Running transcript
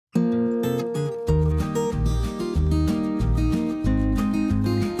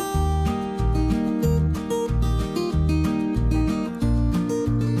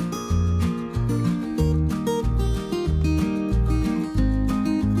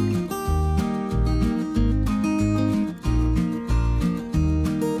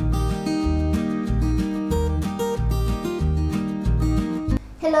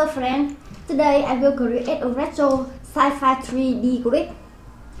Hello friend, today I will create a retro sci-fi 3D grid.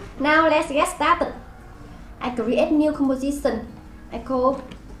 Now let's get started. I create new composition. I call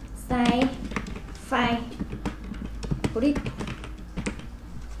Sci-Fi grid.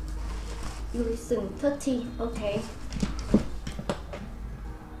 Duration 30. Okay.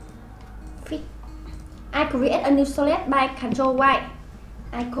 Fit. I create a new solid by Ctrl Y.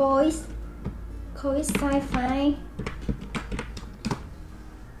 I call it Sci-Fi.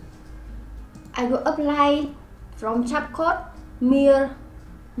 I will apply from Trapcode MIR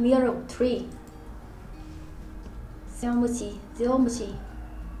 3 geometry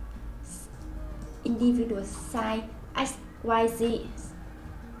individual size X, Y, Z.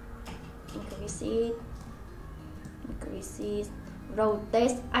 Increase it,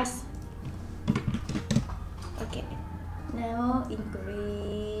 rotate X. Okay, now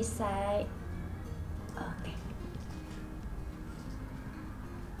increase size. Okay.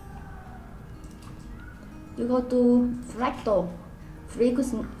 You go to fractal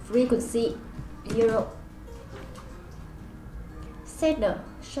frequency 0.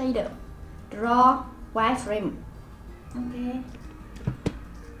 Shader, draw wireframe. Okay.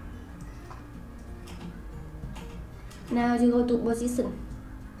 Now you go to position,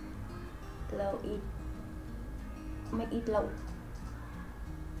 low it, make it low.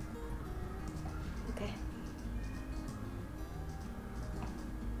 Okay.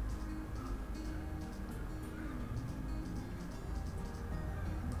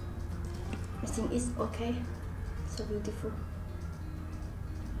 I think it's okay. So beautiful.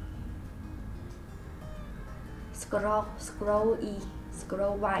 Scroll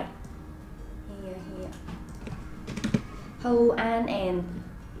Y. Here. Hold and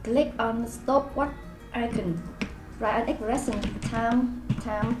click on stopwatch icon. Write an expression time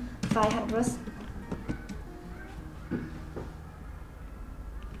 500.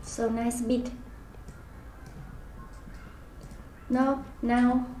 So nice bit. Now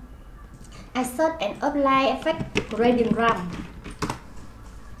I set and apply effect radial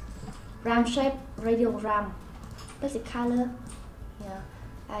ram shape radial ram. That's the color. Yeah,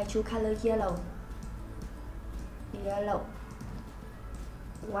 I choose color yellow.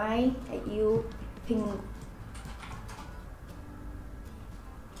 White, I use pink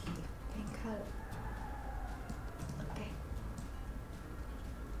color. Okay.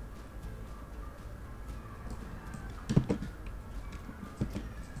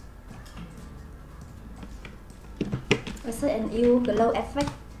 I set and use glow effect.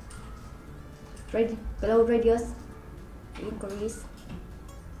 Glow radius increase.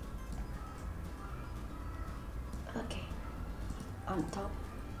 Okay, on top.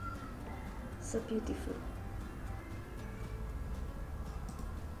 So beautiful.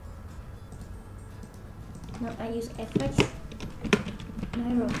 Now I use effects,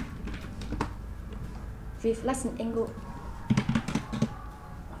 mirror, reflection angle.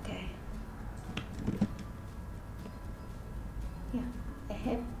 Okay. Yeah, I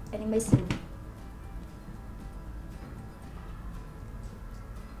have animation.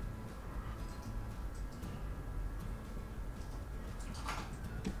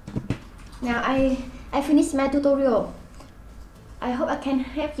 Now I finished my tutorial. I hope I can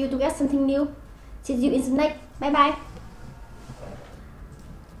help you to get something new. See you in the next. Bye bye.